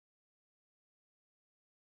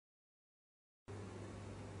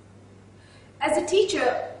As a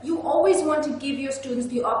teacher, you always want to give your students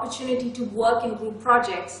the opportunity to work in group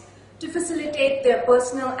projects to facilitate their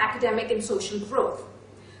personal, academic, and social growth.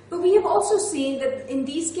 But we have also seen that in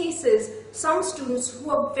these cases, some students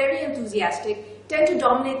who are very enthusiastic tend to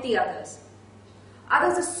dominate the others.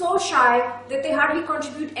 Others are so shy that they hardly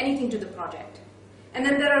contribute anything to the project. And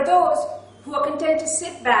then there are those who are content to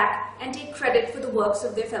sit back and take credit for the works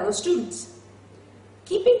of their fellow students.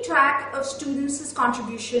 Keeping track of students'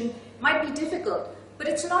 contribution might be difficult, but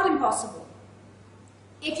it's not impossible.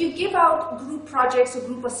 If you give out group projects or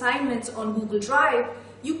group assignments on Google Drive,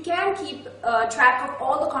 you can keep track of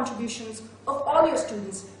all the contributions of all your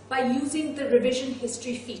students by using the revision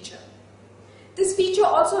history feature. This feature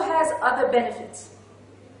also has other benefits.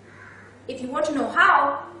 If you want to know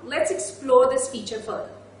how, let's explore this feature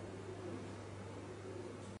further.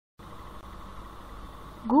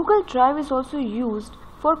 Google Drive is also used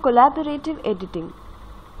for collaborative editing.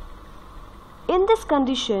 In this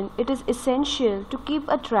condition, it is essential to keep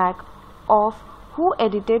a track of who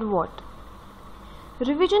edited what.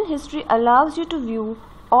 Revision history allows you to view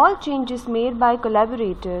all changes made by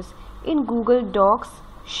collaborators in Google Docs,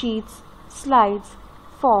 Sheets, Slides,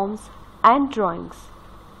 Forms, and Drawings.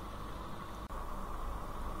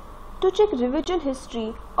 To check revision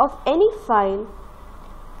history of any file,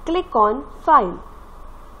 click on File.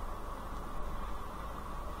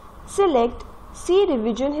 Select See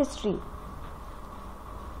Revision History.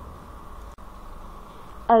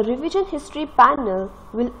 A revision history panel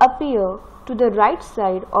will appear to the right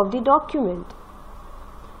side of the document.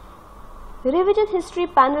 Revision history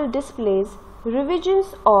panel displays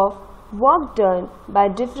revisions of work done by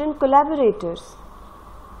different collaborators.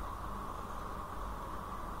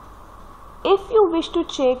 If you wish to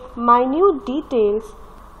check minute details,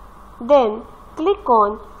 then click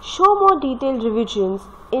on Show More Detailed Revisions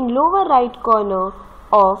in lower right corner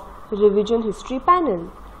of Revision History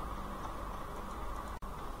panel.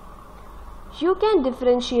 You can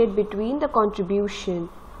differentiate between the contribution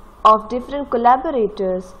of different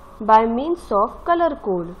collaborators by means of color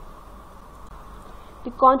code.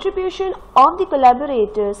 The contribution of the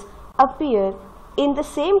collaborators appear in the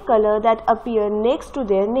same color that appear next to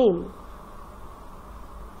their name.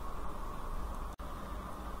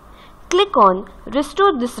 Click on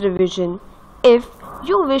Restore this revision if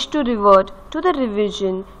you wish to revert to the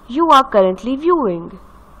revision you are currently viewing.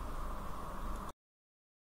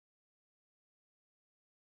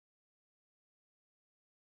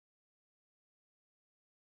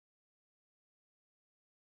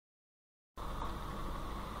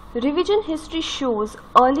 Revision history shows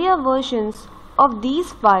earlier versions of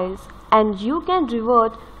these files and you can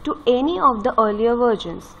revert to any of the earlier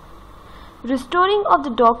versions. Restoring of the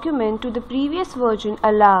document to the previous version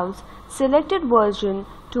allows selected version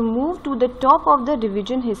to move to the top of the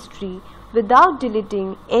revision history without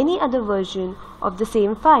deleting any other version of the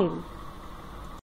same file.